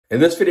In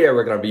this video,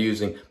 we're going to be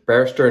using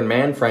Barrister and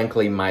Man,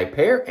 frankly, my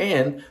Pear,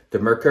 and the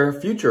Merkur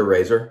Futur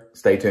razor.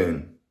 Stay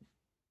tuned.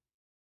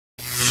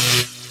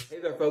 Hey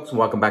there, folks, and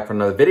welcome back for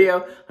another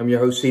video. I'm your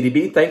host,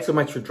 CDB. Thanks so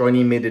much for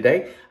joining me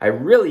today. I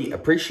really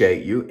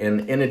appreciate you.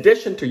 And in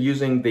addition to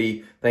using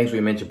the things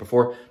we mentioned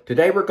before,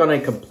 today we're going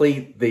to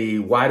complete the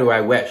Why Do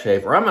I Wet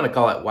Shave, or I'm going to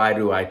call it Why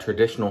Do I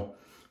Traditional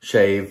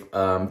Shave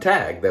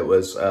tag that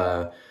was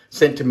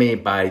sent to me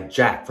by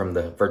Jack from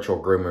the virtual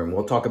groom room.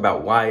 We'll talk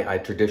about why I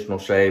traditional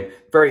shave.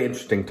 Very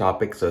interesting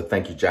topic, so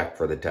thank you, Jack,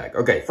 for the tag.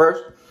 Okay,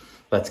 first,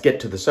 let's get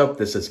to the soap.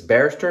 This is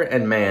Barrister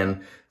and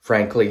Man,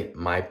 frankly,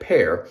 my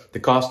Pear. The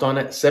cost on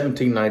it,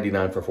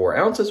 $17.99 for 4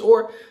 ounces,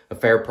 or a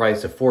fair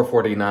price of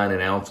 $4.49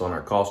 an ounce on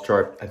our cost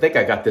chart. I think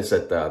I got this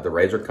at the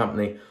razor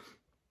company.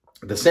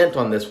 The scent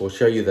on this will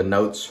show you the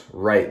notes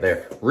right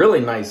there. Really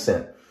nice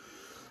scent.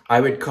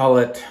 I would call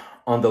it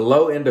on the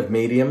low end of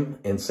medium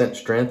in scent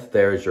strength.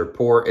 There's your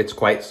pour. It's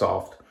quite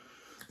soft.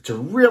 It's a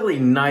really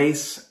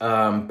nice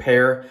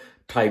pear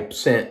type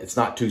scent. It's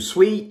not too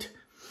sweet.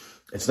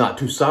 It's not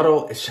too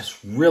subtle. It's just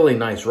really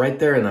nice right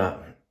there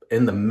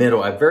in the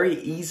middle. A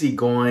very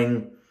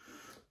easygoing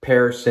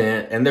pear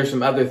scent. And there's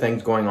some other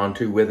things going on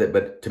too with it,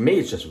 but to me,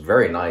 it's just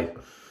very nice.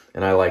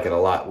 And I like it a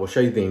lot. We'll show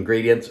you the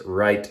ingredients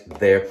right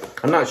there.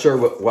 I'm not sure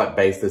what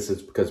base this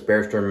is because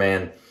Barrister and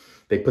Man,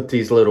 they put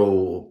these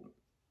little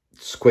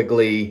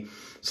squiggly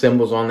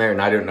symbols on there,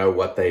 and I don't know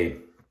what they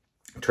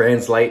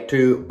translate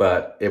to,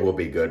 but it will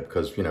be good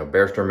because, you know,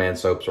 Barrister Man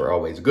soaps are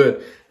always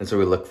good, and so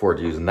we look forward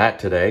to using that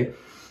today.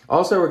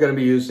 Also, we're going to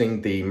be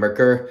using the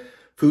Merkur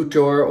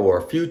Futur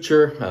or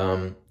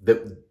Future.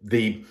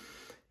 The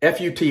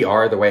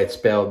F-U-T-R, the way it's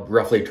spelled,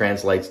 roughly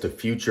translates to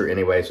future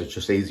anyway, so it's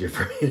just easier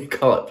for me to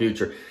call it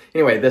Future.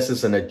 Anyway, this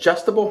is an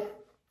adjustable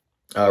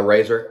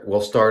razor.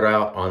 We'll start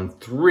out on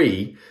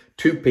 3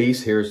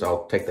 two-piece.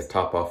 I'll take the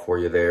top off for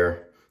you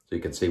there, so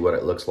you can see what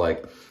it looks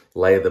like.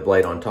 Lay the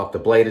blade on top. The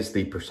blade is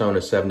the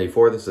Persona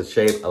 74. This is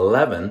shave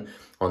 11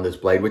 on this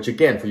blade, which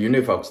again, for you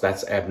new folks,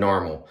 that's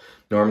abnormal.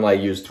 Normally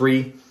I use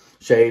 3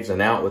 shaves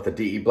and out with a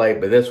DE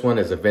blade, but this one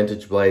is a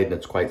vintage blade and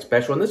it's quite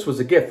special. And this was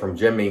a gift from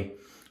Jimmy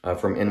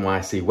from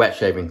NYC Wet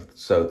Shaving.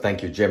 So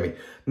thank you, Jimmy.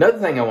 Another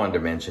thing I wanted to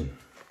mention,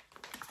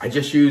 I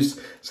just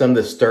used some of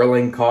the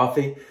Stirling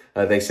coffee.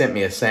 They sent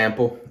me a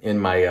sample in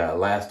my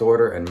last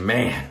order, and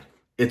man,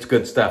 it's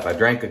good stuff. I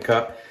drank a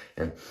cup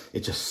and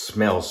it just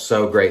smells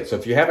so great. So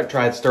if you haven't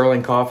tried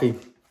Stirling coffee,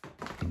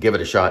 give it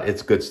a shot.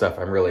 It's good stuff.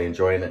 I'm really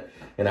enjoying it.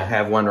 And I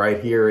have one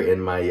right here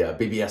in my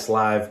BBS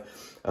Live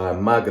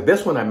mug.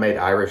 This one I made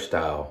Irish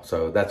style,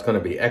 so that's going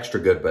to be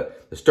extra good.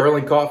 But the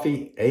Stirling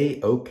coffee,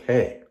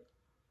 A-okay.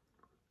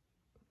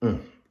 All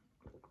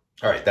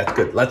right, that's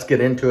good. Let's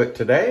get into it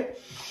today.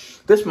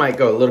 This might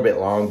go a little bit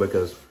long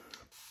because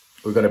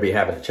we're going to be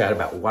having a chat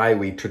about why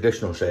we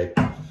traditional shave.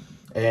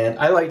 And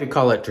I like to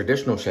call it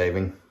traditional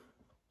shaving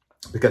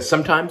because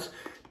sometimes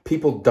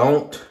people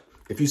don't,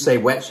 if you say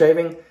wet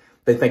shaving,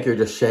 they think you're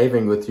just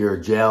shaving with your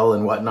gel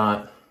and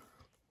whatnot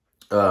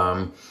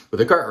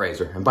with a cart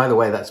razor. And by the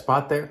way, that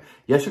spot there,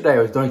 yesterday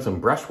I was doing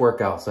some brush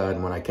work outside,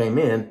 and when I came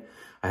in,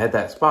 I had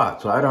that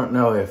spot. So I don't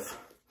know if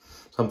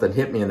something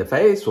hit me in the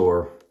face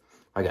or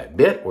I got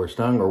bit or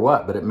stung or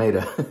what, but it made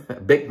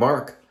a big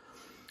mark,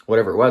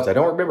 whatever it was. I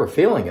don't remember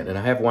feeling it, and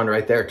I have one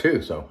right there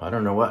too, so I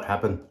don't know what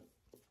happened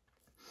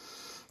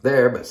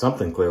there, but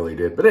something clearly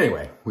did. But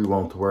anyway, we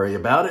won't worry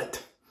about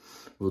it.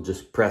 We'll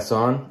just press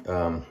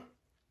on.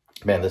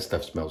 Man, this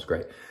stuff smells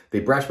great. The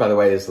brush, by the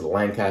way, is the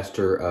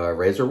Lancaster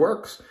Razor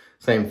Works.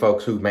 Same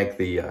folks who make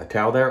the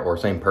towel there, or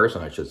same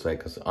person, I should say,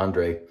 because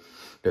Andre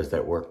does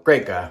that work.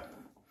 Great guy.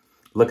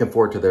 Looking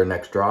forward to their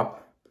next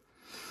drop.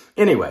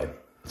 Anyway,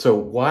 so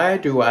why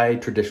do I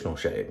traditional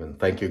shave? And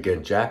thank you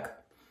again, Jack,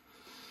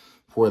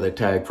 for the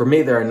tag. For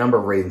me, there are a number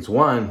of reasons.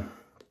 One,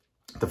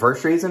 the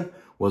first reason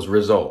was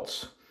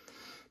results.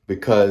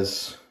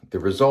 Because the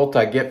result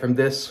I get from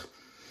this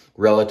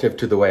relative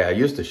to the way I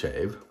used to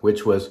shave,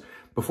 which was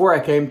before I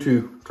came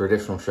to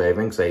traditional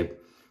shaving, say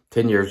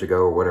 10 years ago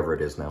or whatever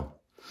it is now,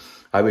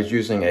 I was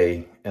using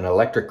an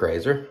electric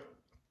razor,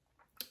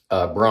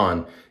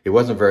 Braun. It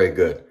wasn't very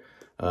good.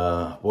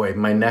 Boy,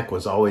 my neck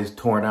was always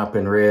torn up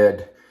and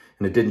red,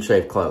 and it didn't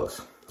shave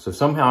close. So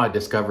somehow I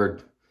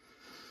discovered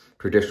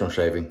traditional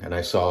shaving, and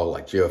I saw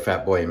like Geo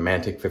Fatboy and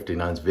Mantic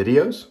 59's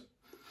videos,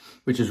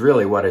 which is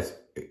really what has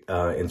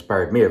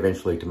inspired me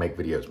eventually to make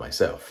videos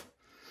myself.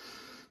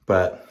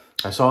 But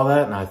I saw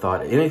that and I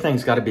thought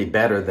anything's got to be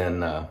better than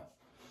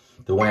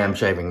the way I'm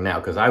shaving now,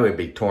 because I would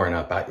be torn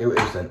up. It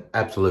was an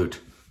absolute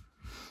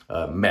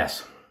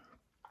mess.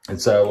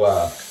 And so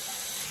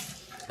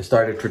I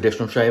started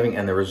traditional shaving,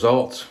 and the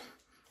results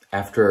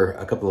after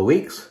a couple of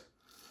weeks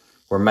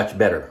were much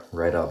better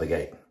right out of the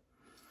gate.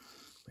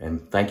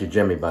 And thank you,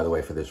 Jimmy, by the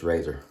way, for this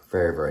razor.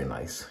 Very, very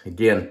nice.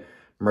 Again,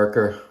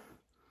 Merkur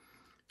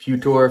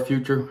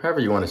Futur, however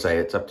you want to say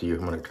it, it's up to you.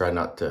 I'm going to try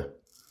not to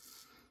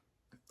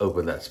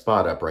open that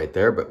spot up right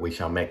there, but we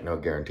shall make no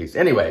guarantees.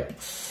 Anyway,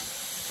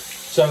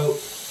 so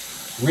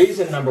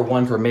reason number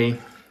 1 for me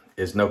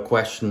is no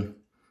question,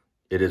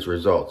 it is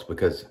results,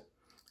 because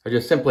I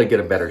just simply get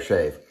a better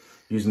shave.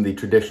 using the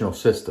traditional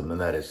system, and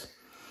that is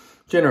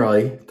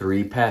generally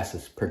 3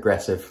 passes: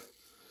 progressive,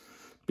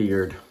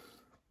 beard,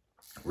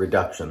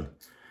 reduction.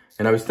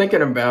 And I was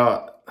thinking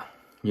about,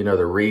 you know,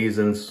 the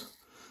reasons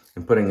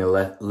and putting a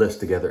list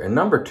together. And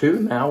number 2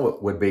 now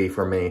would be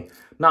for me,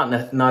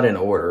 not in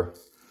order,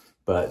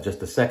 but just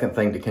the second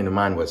thing that came to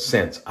mind was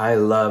scents. I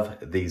love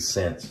these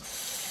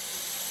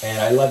scents. And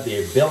I love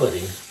the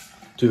ability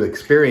to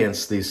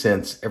experience these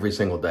scents every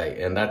single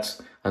day. And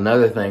that's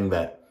another thing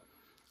that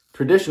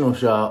traditional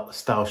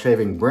style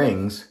shaving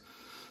brings,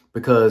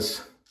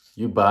 because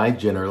you buy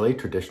generally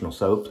traditional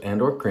soaps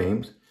and or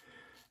creams,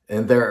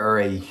 and there are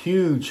a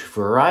huge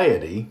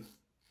variety.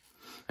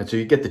 And so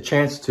you get the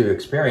chance to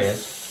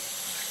experience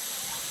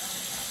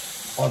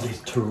all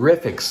these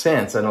terrific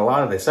scents. And a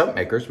lot of the soap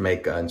makers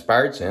make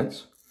inspired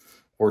scents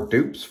or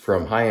dupes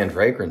from high-end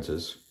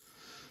fragrances.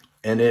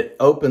 And it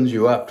opens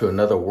you up to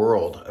another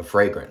world of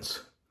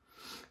fragrance.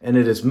 And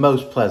it is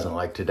most pleasant,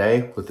 like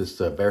today with this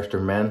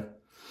Barrister Men,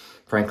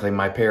 frankly,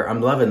 my Pear.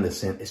 I'm loving this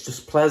scent. It's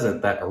just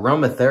pleasant. That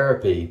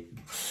aromatherapy,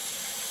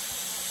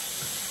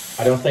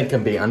 I don't think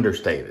can be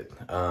understated.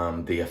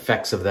 The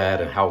effects of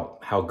that and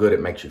how good it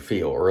makes you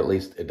feel, or at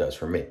least it does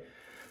for me.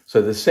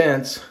 So the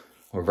scents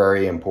were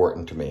very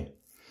important to me.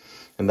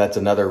 And that's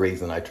another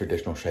reason I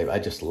traditional shave. I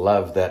just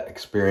love that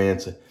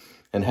experience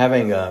and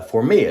having,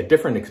 for me, a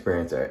different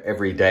experience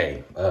every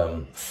day.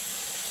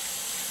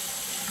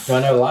 So I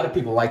know a lot of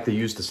people like to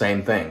use the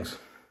same things,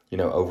 you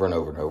know, over and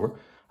over and over.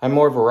 I'm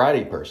more of a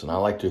variety person. I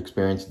like to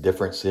experience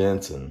different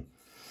scents and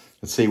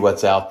see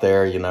what's out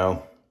there, you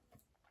know,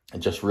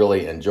 and just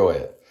really enjoy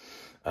it.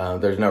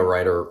 There's no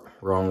right or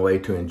wrong way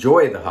to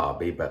enjoy the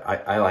hobby, but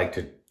I like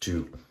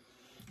to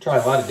try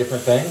a lot of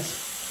different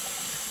things.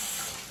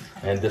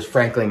 And this,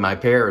 frankly, my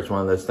Pear is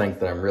one of those things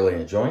that I'm really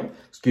enjoying.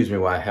 Excuse me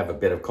while I have a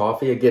bit of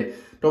coffee. Again,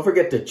 don't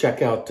forget to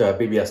check out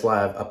BBS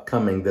Live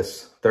upcoming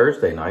this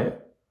Thursday night.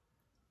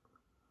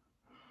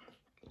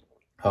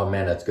 Oh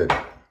man, that's good.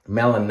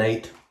 Mel and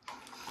Nate,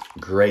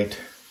 great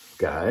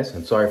guys.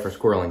 And sorry for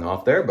squirreling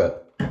off there,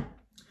 but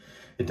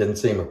it didn't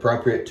seem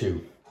appropriate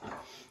to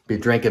be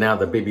drinking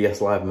out of the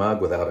BBS Live mug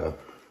without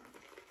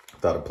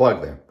a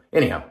plug there.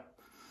 Anyhow,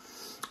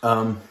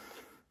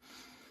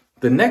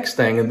 the next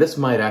thing, and this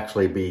might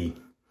actually be,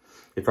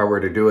 if I were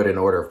to do it in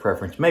order of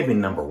preference, maybe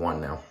number 1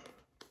 now,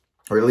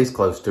 or at least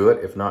close to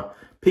it, if not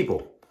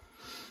people.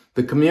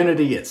 The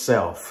community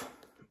itself,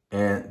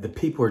 and the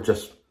people are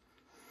just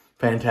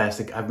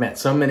fantastic. I've met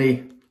so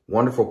many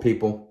wonderful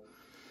people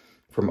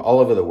from all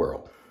over the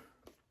world,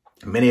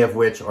 many of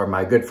which are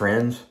my good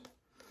friends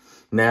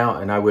now,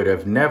 and I would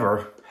have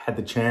never had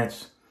the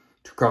chance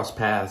to cross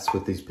paths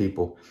with these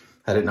people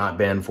had it not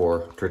been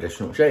for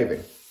traditional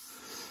shaving.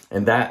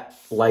 And that,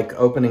 like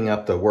opening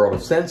up the world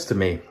of scents to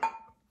me,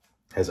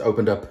 has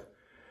opened up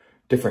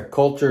different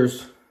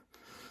cultures.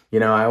 You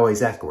know, I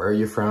always ask, where are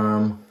you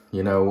from?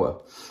 You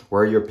know,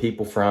 where are your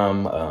people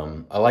from?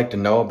 I like to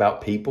know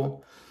about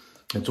people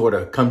and sort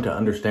of come to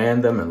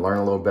understand them and learn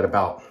a little bit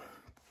about,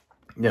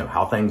 you know,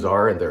 how things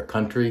are in their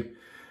country.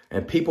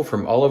 And people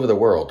from all over the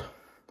world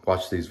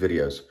watch these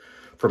videos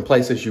from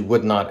places you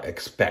would not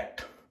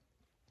expect.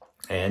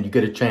 And you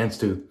get a chance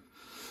to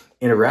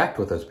interact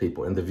with those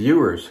people and the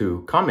viewers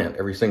who comment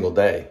every single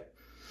day.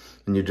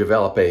 And you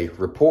develop a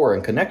rapport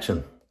and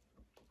connection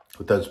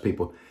with those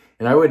people.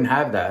 And I wouldn't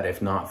have that if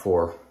not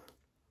for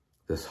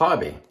this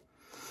hobby.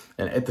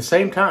 And at the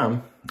same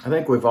time, I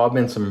think we've all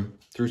been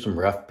through some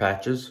rough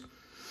patches,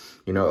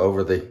 you know,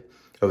 over the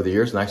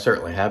years. And I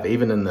certainly have,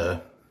 even in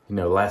the, you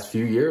know, last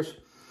few years,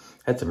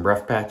 had some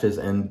rough patches.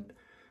 And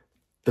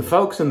the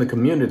folks in the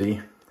community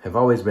have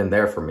always been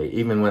there for me,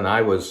 even when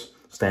I was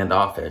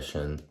standoffish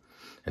and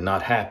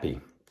not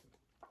happy.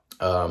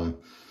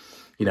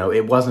 You know,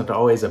 it wasn't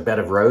always a bed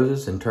of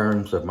roses in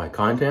terms of my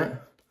content.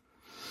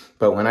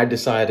 But when I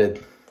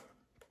decided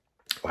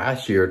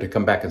last year to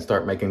come back and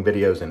start making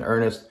videos in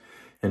earnest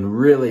and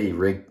really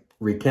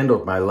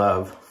rekindled my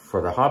love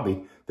for the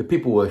hobby, the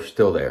people were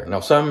still there. Now,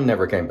 some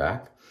never came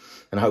back,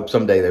 and I hope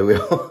someday they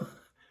will.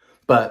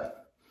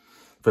 But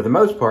for the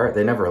most part,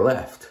 they never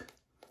left.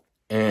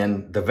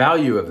 And the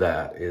value of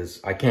that is,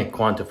 I can't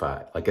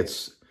quantify it. Like,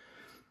 it's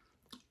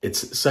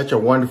such a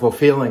wonderful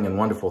feeling and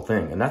wonderful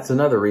thing. And that's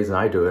another reason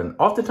I do it. And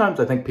oftentimes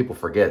I think people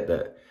forget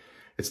that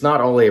it's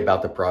not only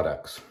about the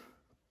products.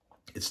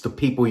 It's the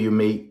people you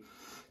meet.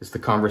 It's the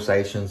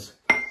conversations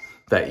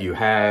that you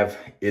have.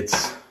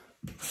 It's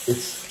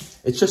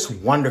just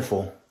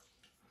wonderful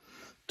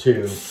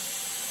to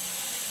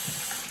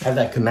have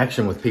that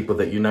connection with people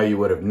that you know you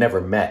would have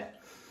never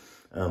met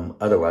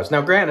otherwise.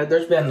 Now, granted,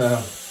 there's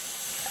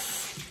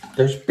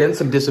been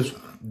some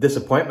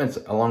disappointments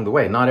along the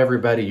way. Not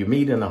everybody you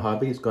meet in the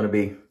hobby is going to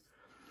be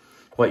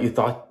what you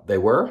thought they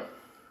were.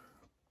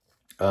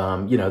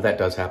 You know, that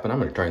does happen. I'm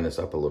going to turn this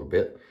up a little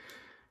bit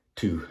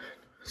to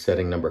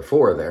setting number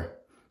 4 there.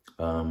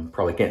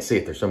 Probably can't see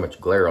it. There's so much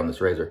glare on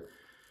this razor.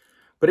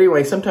 But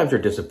anyway, sometimes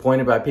you're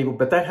disappointed by people,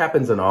 but that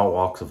happens in all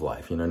walks of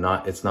life. You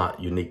know, it's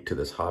not unique to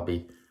this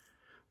hobby.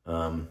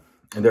 And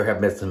there have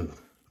been some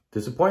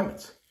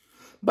disappointments.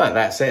 But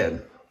that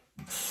said,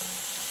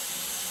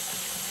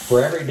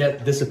 For every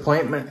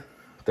disappointment,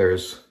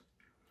 there's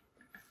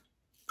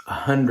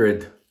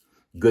 100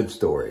 good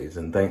stories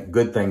and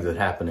good things that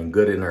happen and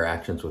good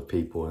interactions with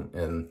people.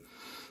 And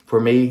for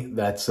me,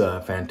 that's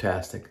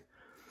fantastic.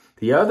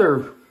 The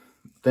other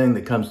thing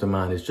that comes to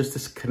mind is just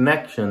this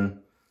connection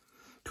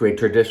to a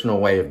traditional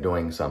way of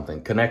doing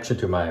something. Connection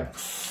to my,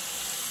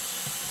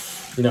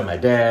 you know, my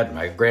dad,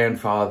 my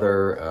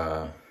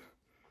grandfather,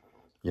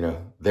 you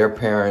know, their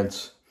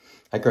parents.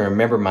 I can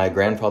remember my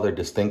grandfather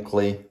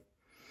distinctly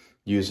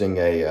using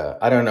a,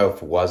 I don't know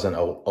if it was an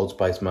Old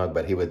Spice mug,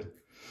 but he would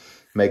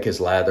make his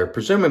lather,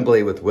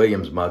 presumably with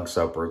Williams mug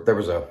soap, or there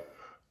was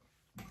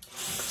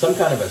some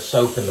kind of a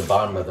soap in the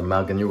bottom of the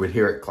mug, and you would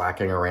hear it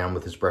clacking around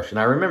with his brush. And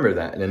I remember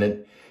that,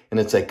 and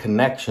it's a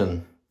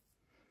connection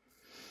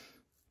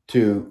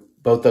to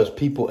both those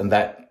people in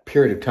that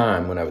period of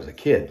time when I was a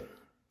kid.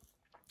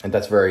 And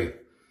that's very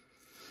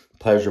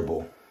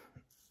pleasurable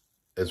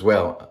as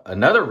well.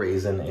 Another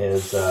reason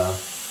is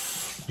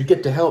you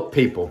get to help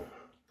people.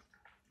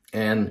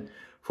 And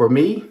for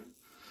me,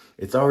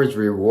 it's always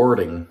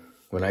rewarding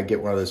when I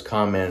get one of those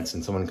comments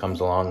and someone comes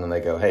along and they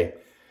go, hey,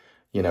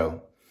 you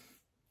know,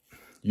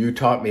 you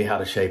taught me how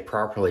to shave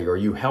properly, or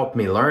you helped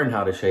me learn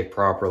how to shave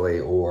properly,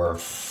 or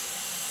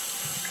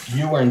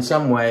you were in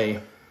some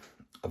way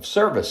of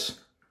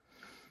service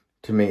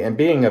to me. And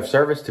being of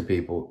service to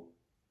people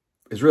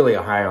is really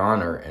a high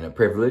honor and a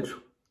privilege.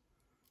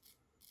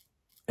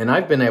 And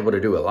I've been able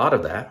to do a lot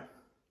of that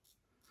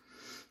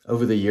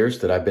over the years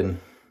that I've been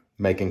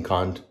making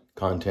content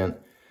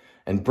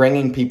and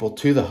bringing people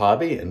to the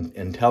hobby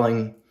and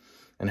telling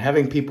and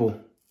having people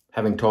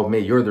having told me,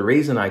 you're the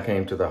reason I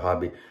came to the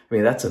hobby. I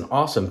mean, that's an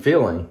awesome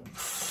feeling,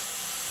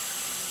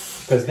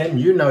 because then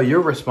you know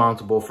you're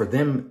responsible for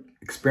them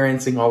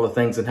experiencing all the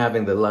things and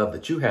having the love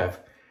that you have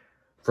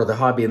for the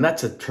hobby. And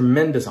that's a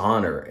tremendous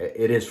honor.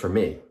 It is for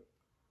me.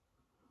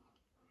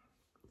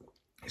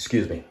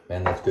 Excuse me,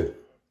 man, that's good.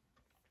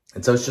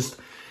 And so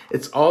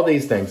it's all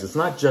these things. It's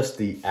not just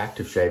the act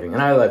of shaving.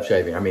 And I love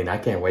shaving. I mean, I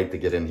can't wait to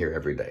get in here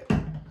every day.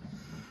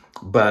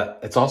 But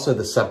it's also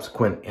the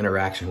subsequent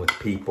interaction with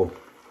people.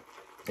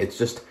 It's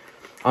just,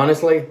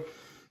 honestly,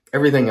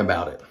 everything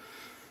about it.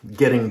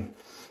 Getting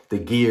the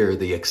gear,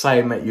 the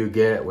excitement you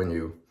get when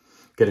you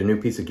get a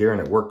new piece of gear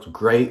and it works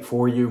great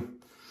for you.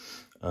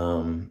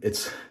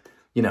 It's,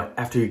 you know,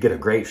 after you get a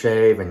great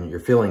shave and you're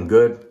feeling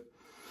good.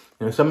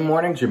 You know, some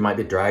mornings you might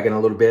be dragging a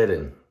little bit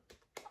and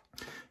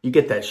you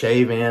get that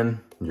shave in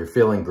and you're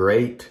feeling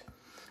great.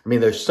 I mean,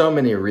 there's so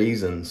many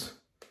reasons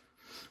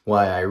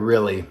why I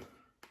really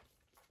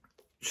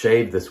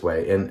shave this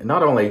way. And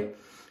not only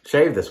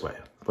shave this way,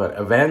 but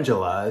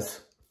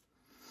evangelize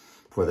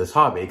for this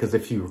hobby. Because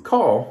if you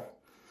recall,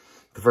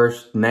 the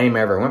first name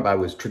I ever went by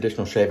was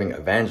Traditional Shaving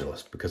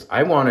Evangelist, because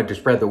I wanted to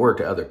spread the word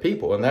to other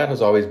people. And that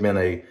has always been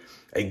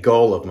a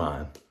goal of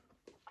mine.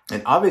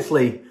 And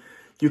obviously,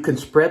 you can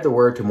spread the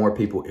word to more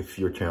people if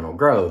your channel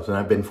grows. And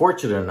I've been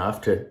fortunate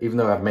enough to, even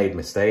though I've made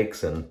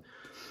mistakes and,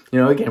 you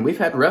know, again, we've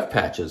had rough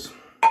patches.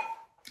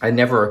 I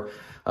never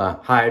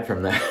hide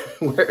from that,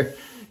 where,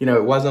 you know,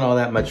 it wasn't all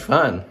that much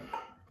fun.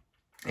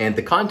 And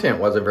the content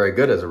wasn't very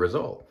good as a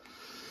result.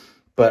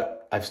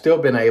 But I've still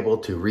been able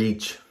to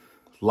reach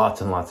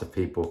lots and lots of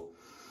people.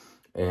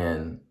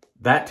 And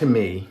that to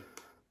me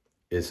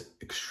is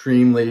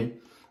extremely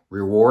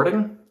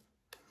rewarding.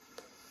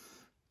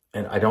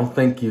 And I don't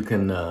think you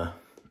can,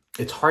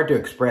 it's hard to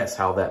express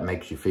how that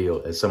makes you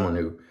feel as someone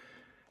who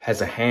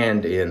has a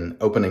hand in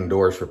opening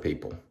doors for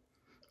people.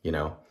 You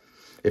know,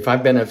 if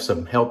I've been of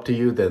some help to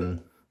you,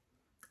 then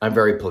I'm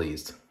very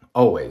pleased,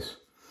 always,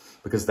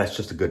 because that's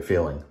just a good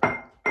feeling.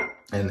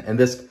 And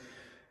this,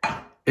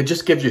 it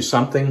just gives you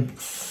something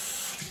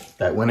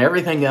that when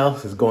everything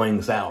else is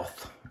going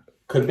south,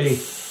 could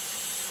be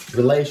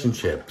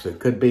relationships, it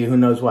could be who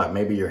knows what,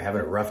 maybe you're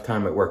having a rough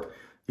time at work,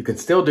 you can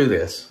still do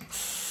this.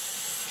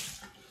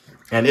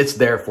 And it's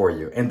there for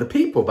you. And the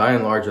people, by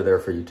and large, are there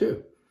for you,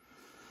 too.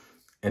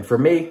 And for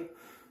me,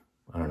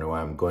 I don't know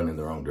why I'm going in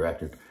the wrong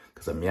direction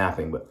because I'm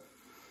yapping, but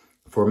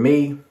for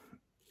me,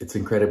 it's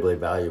incredibly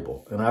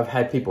valuable. And I've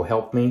had people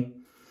help me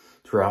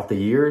throughout the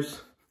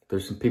years.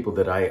 There's some people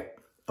that I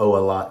owe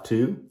a lot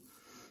to,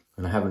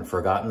 and I haven't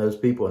forgotten those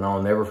people, and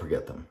I'll never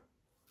forget them.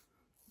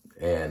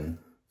 And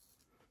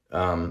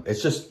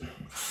it's just,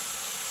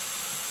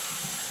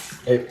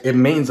 it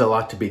means a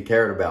lot to be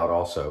cared about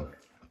also.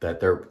 That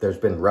there's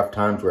been rough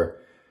times where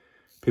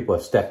people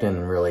have stepped in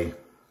and really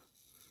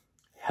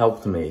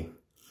helped me.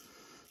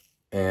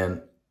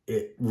 And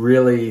it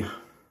really,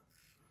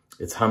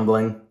 it's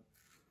humbling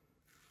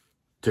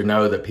to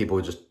know that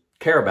people just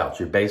care about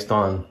you based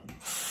on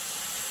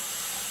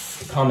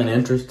a common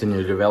interest, and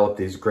you develop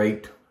these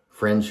great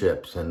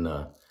friendships. And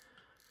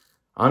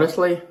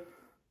honestly,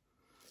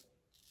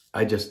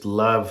 I just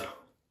love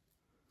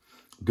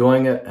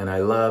doing it. And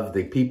I love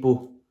the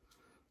people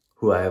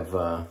who I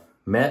have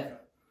met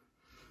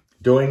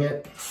doing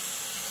it.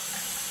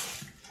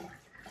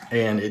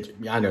 And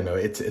I don't know,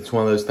 it's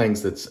one of those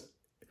things that's,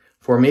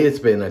 for me, it's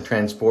been a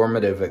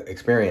transformative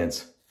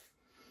experience.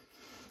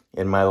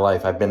 in my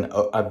life.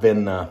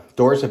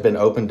 Doors have been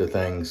open to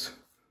things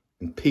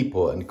and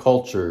people and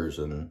cultures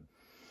and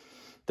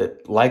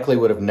that likely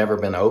would have never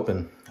been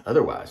open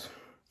otherwise.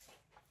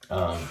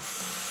 And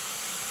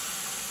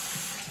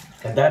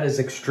that is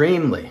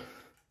extremely,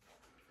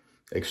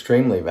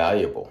 extremely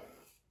valuable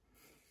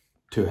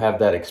to have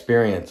that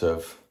experience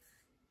of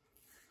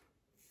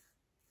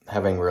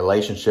having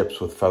relationships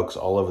with folks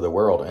all over the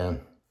world.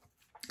 And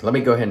let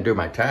me go ahead and do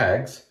my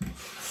tags.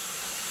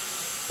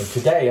 And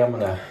today I'm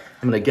gonna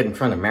get in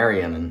front of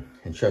Marion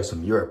and show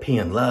some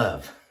European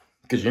love.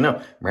 Because you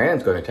know,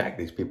 Marion's gonna tag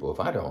these people if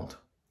I don't.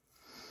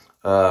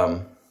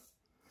 I'm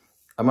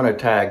gonna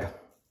tag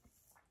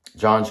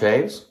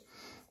Johnshaves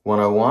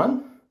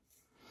 101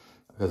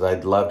 because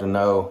I'd love to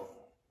know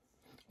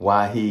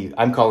why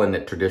I'm calling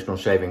it traditional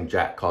shaving.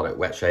 Jack called it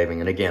wet shaving.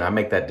 And again, I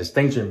make that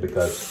distinction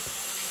because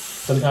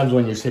sometimes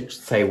when you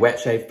say wet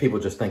shave, people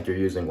just think you're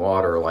using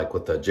water like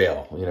with the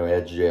gel, you know,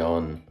 Edge Gel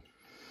and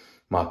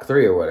Mach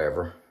 3 or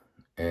whatever.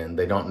 And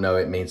they don't know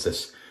it means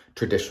this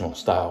traditional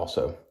style.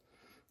 So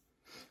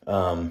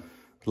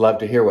love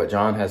to hear what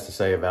John has to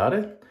say about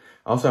it.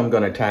 Also, I'm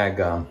going to tag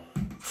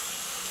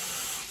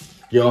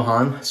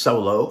Johan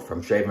Solo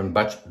from Shaven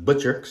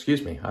Butcher.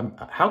 Excuse me.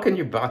 How can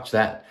you botch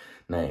that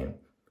name?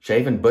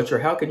 Shaven Butcher.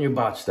 How can you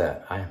botch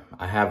that?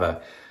 I have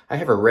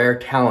a rare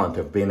talent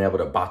of being able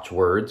to botch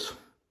words.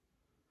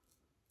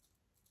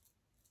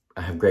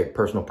 I have great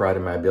personal pride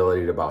in my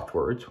ability to botch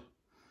words.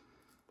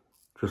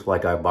 Just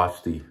like I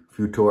botched the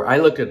Futur. I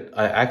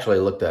actually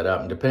looked that up,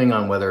 and depending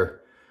on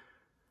whether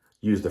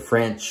you use the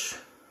French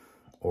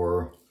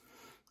or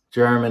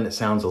German, it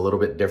sounds a little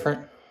bit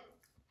different.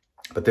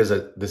 But this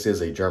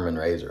is a German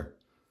razor,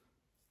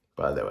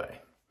 by the way.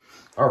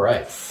 All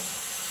right.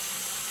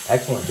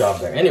 Excellent job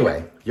there.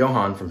 Anyway,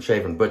 Johan from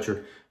Shaven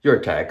Butcher, your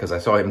tag, because I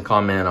saw him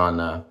comment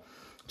on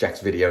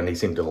Jack's video, and he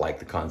seemed to like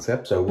the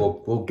concept. So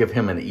we'll give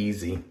him an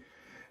easy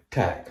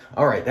tag.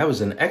 All right, that was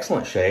an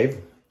excellent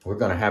shave. We're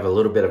going to have a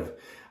little bit of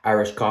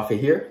Irish coffee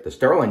here, the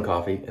Stirling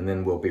coffee, and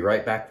then we'll be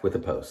right back with the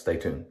post. Stay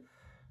tuned.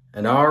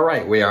 And all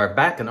right, we are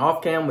back and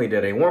off cam. We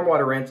did a warm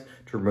water rinse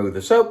to remove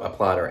the soap,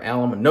 applied our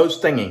alum, no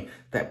stinging.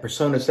 That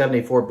Persona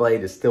 74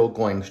 blade is still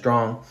going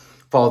strong.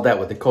 Followed that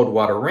with the cold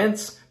water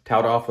rinse,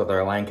 toweled off with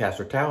our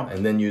Lancaster towel,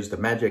 and then used the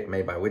Magic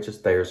Made by Witch's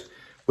Stairs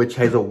Witch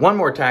Hazel. One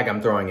more tag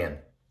I'm throwing in.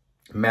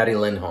 Matti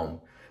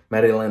Lindholm.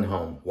 Matti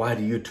Lindholm, why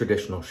do you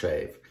traditional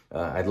shave?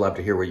 I'd love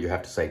to hear what you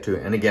have to say too.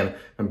 And again,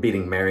 I'm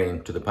beating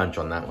Marion to the punch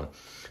on that one.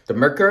 The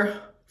Merkur,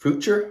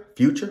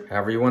 Futur,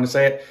 however you want to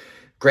say it.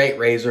 Great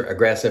razor,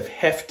 aggressive,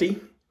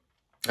 hefty,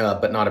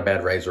 but not a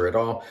bad razor at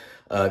all.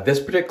 This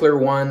particular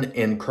one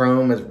in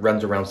chrome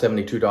runs around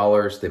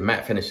 $72. The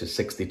matte finish is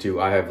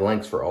 $62. I have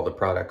links for all the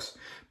products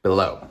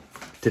below.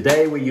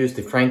 Today we used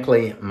the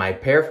Frankly My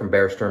Pear from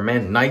Barrister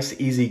Man. Nice,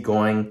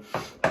 easygoing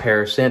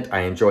pear scent.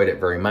 I enjoyed it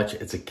very much.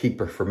 It's a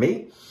keeper for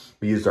me.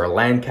 We used our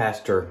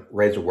Lancaster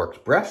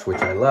Razorworks brush,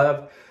 which I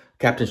love.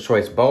 Captain's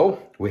Choice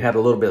bowl. We had a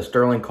little bit of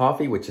Stirling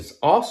coffee, which is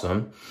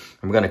awesome.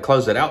 I'm going to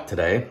close it out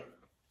today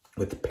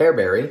with the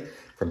Pearberry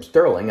from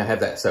Stirling. I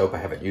have that soap. I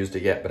haven't used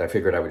it yet, but I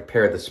figured I would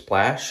pair the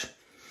splash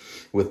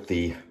with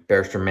the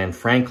Barrister Man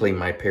Frankly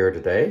My Pear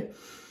today.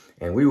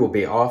 And we will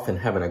be off and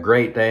having a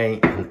great day.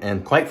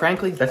 And quite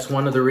frankly, that's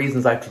one of the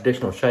reasons I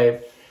traditional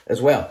shave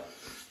as well.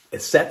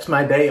 It sets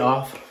my day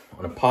off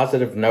on a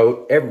positive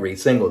note every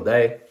single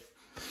day.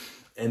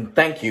 And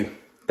thank you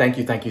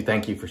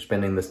for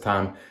spending this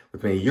time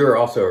with me. You're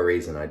also a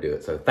reason I do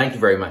it. So thank you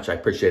very much. I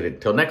appreciate it.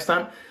 Until next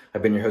time,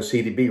 I've been your host,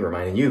 CDB,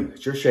 reminding you,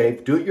 it's your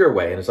shave, do it your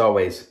way. And as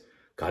always,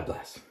 God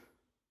bless.